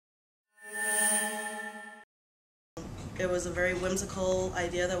It was a very whimsical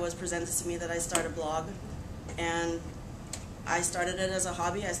idea that was presented to me that I start a blog, and I started it as a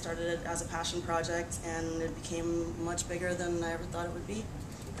hobby, I started it as a passion project, and it became much bigger than I ever thought it would be,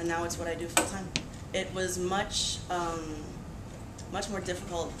 and now it's what I do full time. It was much more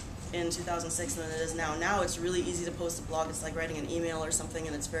difficult in 2006 than it is now. Now it's really easy to post a blog. It's like writing an email or something,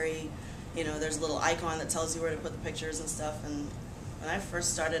 and it's very, you know, there's a little icon that tells you where to put the pictures and stuff. And when I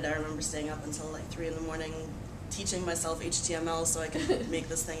first started, I remember staying up until like 3 in the morning teaching myself HTML so I could make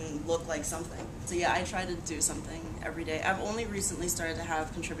this thing look like something. So yeah, I try to do something every day. I've only recently started to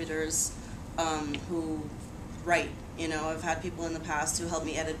have contributors who write. You know, I've had people in the past who help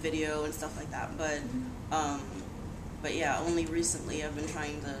me edit video and stuff like that, but yeah, only recently I've been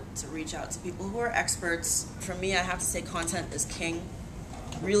trying to reach out to people who are experts. For me, I have to say content is king.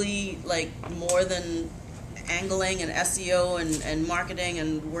 Really, like, more than angling and SEO and marketing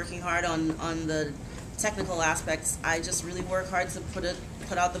and working hard on the technical aspects, I just really work hard to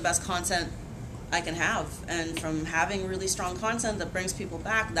put out the best content I can have. And from having really strong content that brings people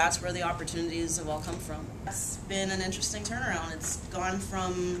back, that's where the opportunities have all come from. It's been an interesting turnaround. It's gone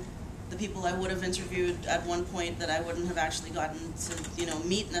from the people I would have interviewed at one point that I wouldn't have actually gotten to, you know,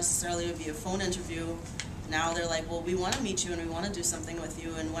 meet necessarily via phone interview. Now they're like, well, we want to meet you and we want to do something with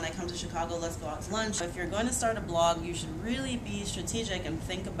you, and when I come to Chicago, let's go out to lunch. If you're going to start a blog, you should really be strategic and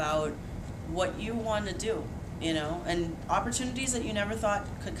think about what you want to do, you know, and opportunities that you never thought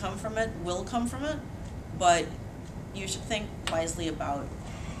could come from it will come from it, but you should think wisely about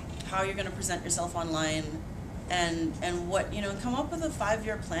how you're going to present yourself online, and what, you know, come up with a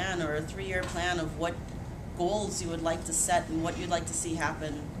 5-year plan or a 3-year plan of what goals you would like to set and what you'd like to see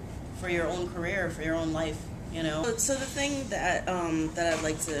happen for your own career, for your own life, you know. So the thing that that I'd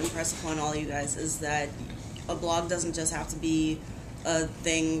like to impress upon all you guys is that a blog doesn't just have to be a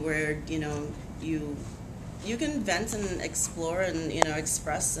thing where, you know, you can vent and explore and, you know,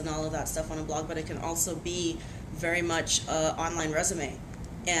 express and all of that stuff on a blog, but it can also be very much an online resume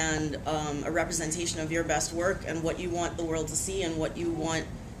and a representation of your best work and what you want the world to see and what you want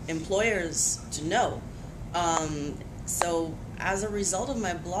employers to know. So as a result of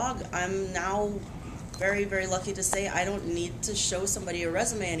my blog, I'm now very, very lucky to say I don't need to show somebody a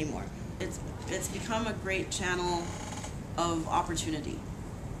resume anymore. It's become a great channel of opportunity,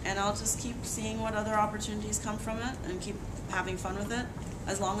 and I'll just keep seeing what other opportunities come from it and keep having fun with it.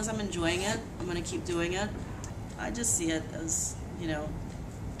 As long as I'm enjoying it, I'm going to keep doing it. I just see it as, you know,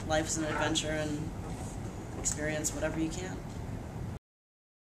 life's an adventure, and experience whatever you can.